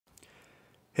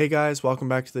Hey guys, welcome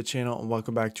back to the channel and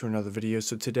welcome back to another video.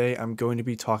 So today I'm going to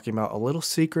be talking about a little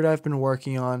secret I've been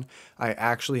working on. I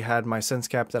actually had my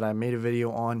SenseCAP that I made a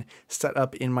video on set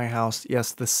up in my house.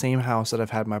 Yes, the same house that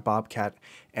I've had my Bobcat,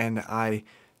 and I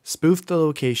spoofed the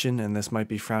location, and this might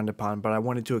be frowned upon, but I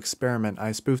wanted to experiment.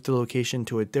 I spoofed the location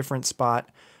to a different spot,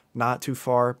 not too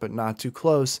far but not too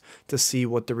close, to see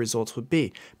what the results would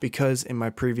be, because in my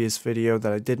previous video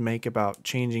that I did make about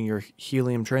changing your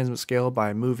Helium transmit scale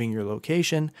by moving your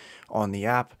location on the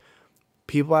app,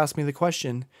 people asked me the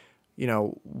question,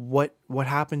 what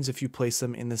happens if you place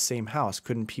them in the same house?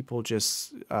 Couldn't people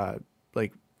just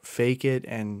like fake it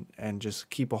and just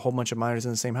keep a whole bunch of miners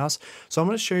in the same house? So I'm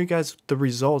going to show you guys the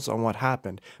results on what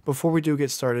happened. Before we do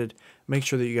get started, make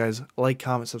sure that you guys like,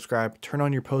 comment, subscribe, turn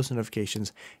on your post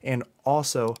notifications. And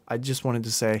also, I just wanted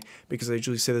to say, because I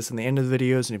usually say this in the end of the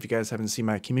videos, and if you guys haven't seen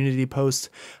my community post,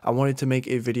 I wanted to make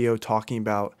a video talking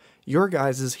about your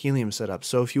guys' Helium setup.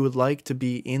 So if you would like to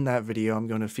be in that video, I'm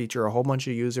going to feature a whole bunch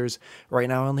of users. Right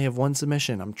now I only have one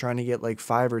submission. I'm trying to get like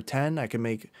 5 or 10. I can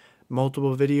make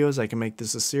multiple videos. I can make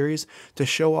this a series to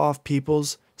show off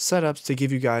people's setups, to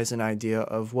give you guys an idea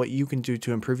of what you can do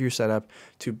to improve your setup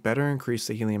to better increase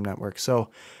the Helium network. So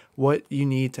what you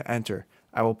need to enter,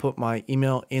 I will put my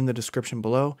email in the description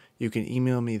below. You can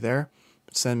email me there.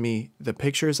 Send me the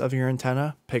pictures of your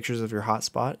antenna, pictures of your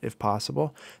hotspot if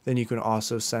possible. Then you can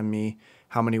also send me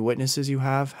how many witnesses you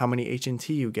have, how many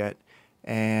HNT you get,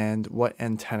 and what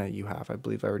antenna you have. I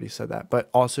believe I already said that, but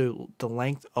also the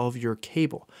length of your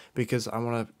cable, because I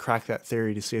want to crack that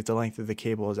theory to see if the length of the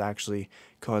cable is actually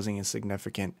causing a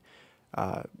significant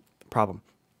problem.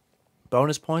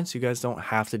 Bonus points, you guys don't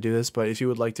have to do this, but if you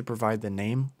would like to provide the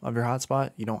name of your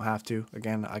hotspot, you don't have to.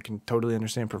 Again, I can totally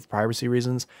understand for privacy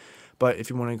reasons, but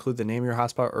if you want to include the name of your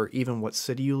hotspot or even what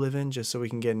city you live in, just so we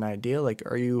can get an idea, like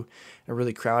are you in a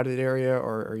really crowded area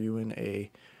or are you in a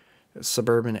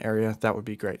suburban area, that would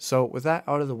be great. So with that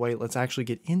out of the way, let's actually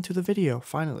get into the video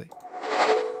finally.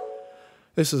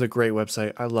 This is a great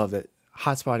website. I love it.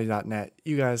 Hotspotty.net.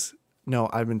 You guys know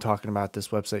I've been talking about this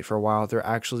website for a while. They're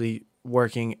actually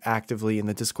working actively in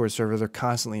the Discord server. They're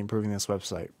constantly improving this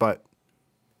website, but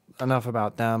enough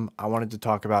about them. I wanted to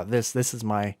talk about this. This is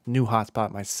my new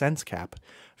hotspot, my SenseCAP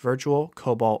virtual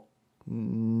cobalt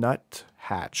nut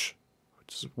hatch,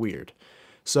 which is weird.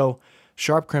 So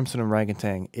Sharp Crimson and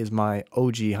Orangutan is my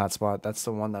OG hotspot. That's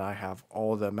the one that I have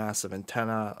all the massive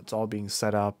antenna. It's all being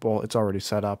set up. Well, it's already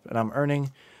set up, and I'm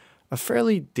earning a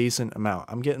fairly decent amount.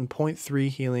 I'm getting 0.3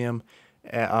 Helium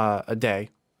a day,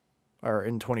 or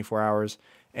in 24 hours,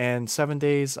 and 7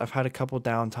 days. I've had a couple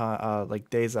downtime, like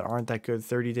days that aren't that good.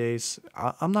 30 days.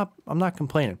 I'm not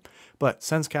complaining. But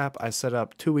SenseCAP I set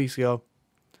up 2 weeks ago,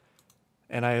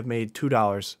 and I have made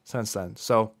 $2 since then.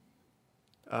 So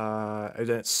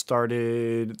it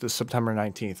started the September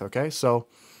 19th. Okay, so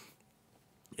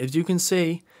as you can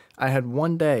see, I had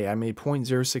 1 day I made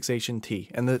 0.06 HNT,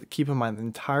 and keep in mind the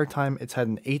entire time it's had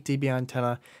an 8 dB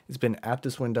antenna. It's been at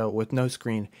this window with no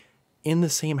screen in the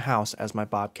same house as my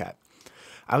Bobcat.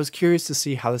 I was curious to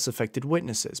see how this affected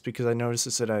witnesses, because I noticed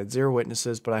it said I had 0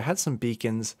 witnesses, but I had some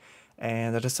beacons,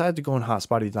 and I decided to go on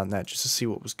hotspotty.net just to see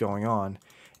what was going on.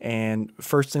 And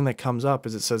first thing that comes up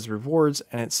is it says rewards,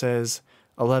 and it says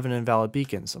 11 invalid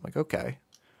beacons. I'm like, okay.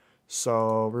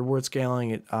 So reward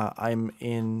scaling, I'm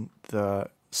in the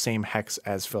same hex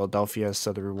as Philadelphia,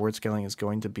 so the reward scaling is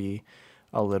going to be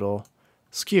a little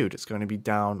skewed. It's going to be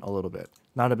down a little bit.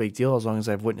 Not a big deal as long as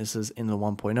I have witnesses in the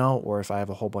 1.0, or if I have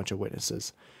a whole bunch of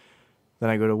witnesses. Then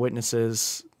I go to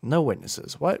witnesses, no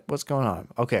witnesses. What's going on?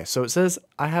 Okay, so it says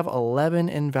I have 11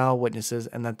 invalid witnesses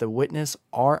and that the witness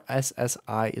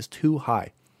RSSI is too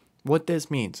high. What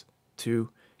this means, to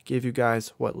give you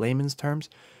guys what layman's terms,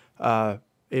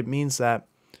 it means that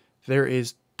there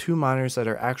is 2 miners that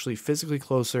are actually physically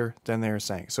closer than they're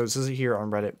saying. So it says it here on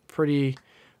Reddit, pretty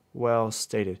well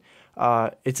stated.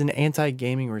 It's an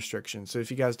anti-gaming restriction. So if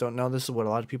you guys don't know, this is what a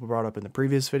lot of people brought up in the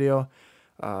previous video.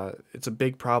 It's a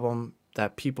big problem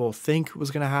that people think was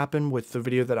going to happen with the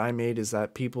video that I made, is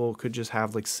that people could just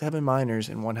have like 7 miners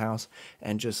in one house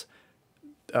and just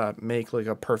make like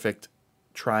a perfect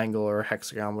triangle or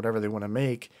hexagon, whatever they want to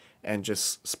make, and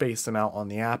just space them out on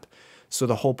the app. So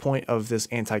the whole point of this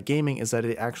anti-gaming is that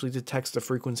it actually detects the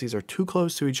frequencies are too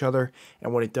close to each other,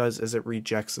 and what it does is it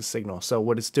rejects the signal. So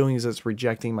what it's doing is it's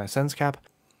rejecting my SenseCAP.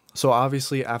 So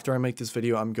obviously after I make this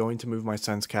video, I'm going to move my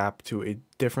SenseCAP to a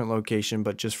different location,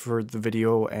 but just for the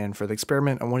video and for the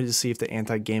experiment, I wanted to see if the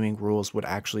anti-gaming rules would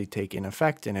actually take in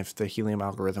effect and if the Helium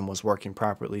algorithm was working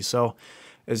properly. So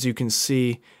as you can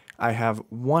see, I have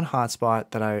one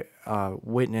hotspot that I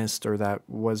witnessed, or that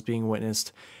was being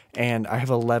witnessed, and I have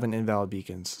 11 invalid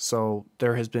beacons. So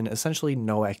there has been essentially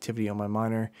no activity on my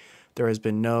miner. There has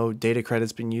been no data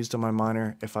credits being used on my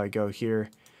miner. If I go here,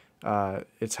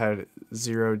 it's had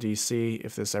 0 DC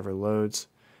if this ever loads.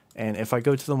 And if I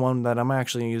go to the one that I'm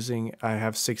actually using, I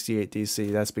have 68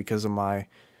 DC. That's because of my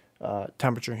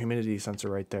temperature and humidity sensor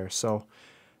right there. So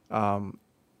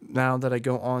now that I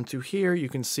go on to here, you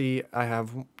can see I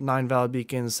have 9 valid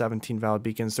beacons, 17 valid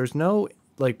beacons. There's no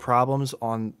like problems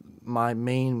on my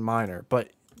main miner, but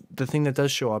the thing that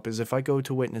does show up is if I go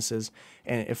to witnesses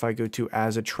and if I go to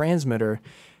as a transmitter,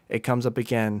 it comes up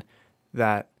again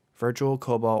that virtual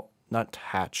cobalt nut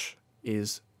hatch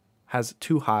has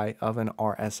too high of an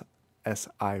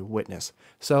RSSI witness.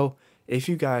 So if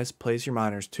you guys place your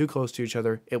miners too close to each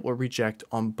other, it will reject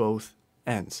on both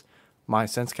ends. My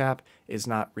SenseCAP is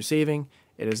not receiving,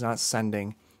 it is not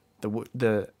sending.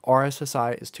 The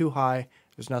RSSI is too high.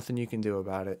 There's nothing you can do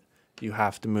about it. You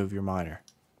have to move your miner.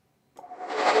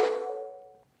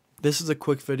 This is a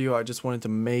quick video I just wanted to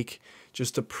make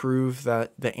just to prove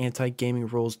that the anti-gaming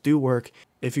rules do work.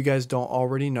 If you guys don't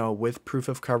already know, with Proof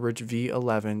of Coverage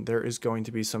V11, there is going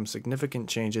to be some significant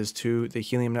changes to the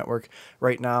Helium network.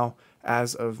 Right now,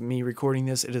 as of me recording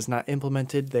this, it is not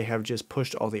implemented. They have just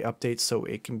pushed all the updates so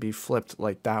it can be flipped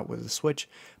like that with a switch.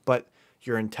 But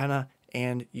your antenna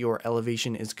and your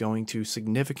elevation is going to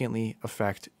significantly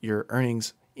affect your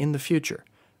earnings in the future.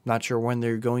 Not sure when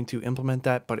they're going to implement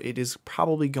that, but it is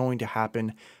probably going to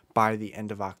happen by the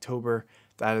end of October.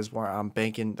 That is where I'm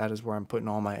banking. That is where I'm putting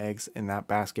all my eggs in that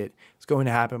basket. It's going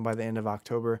to happen by the end of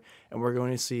October, and we're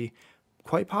going to see,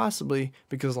 quite possibly,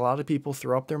 because a lot of people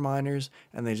throw up their miners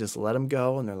and they just let them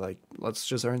go and they're like, let's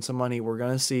just earn some money. We're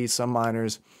going to see some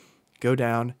miners go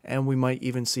down, and we might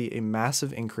even see a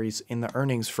massive increase in the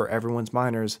earnings for everyone's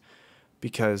miners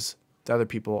because the other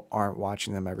people aren't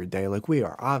watching them every day like we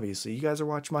are. Obviously, you guys are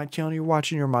watching my channel. You're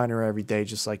watching your miner every day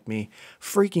just like me,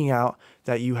 freaking out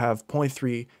that you have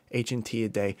 0.3 H&T a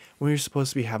day when you're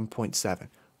supposed to be having 0.7.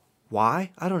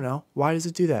 Why? I don't know. Why does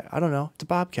it do that? I don't know. It's a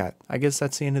Bobcat. I guess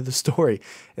that's the end of the story.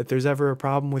 If there's ever a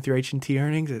problem with your H&T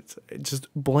earnings, it's just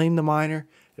blame the miner.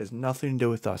 It has nothing to do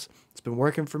with us. It's been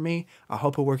working for me. I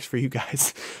hope it works for you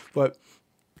guys. But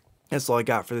that's all I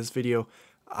got for this video.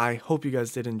 I hope you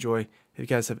guys did enjoy. If you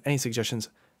guys have any suggestions,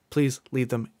 please leave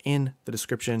them in the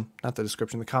description, not the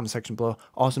description, the comment section below.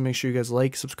 Also, make sure you guys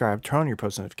like, subscribe, turn on your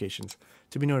post notifications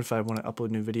to be notified when I upload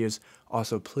new videos.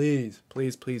 Also, please,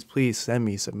 please, please, please send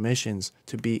me submissions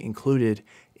to be included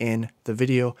in the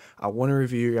video. I want to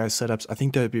review your guys' setups. I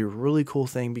think that would be a really cool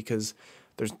thing because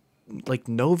there's like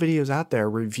no videos out there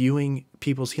reviewing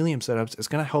people's Helium setups. It's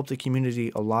going to help the community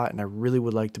a lot, and I really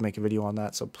would like to make a video on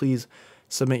that. So please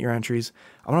submit your entries.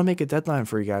 I'm going to make a deadline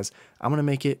for you guys. I'm going to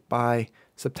make it by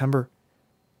September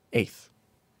 8th.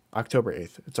 October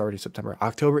 8th. It's already September.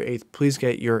 October 8th. Please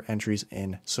get your entries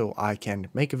in so I can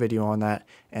make a video on that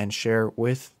and share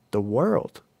with the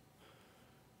world.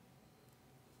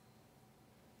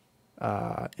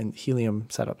 And Helium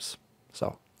setups.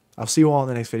 So I'll see you all in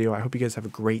the next video. I hope you guys have a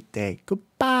great day. Goodbye.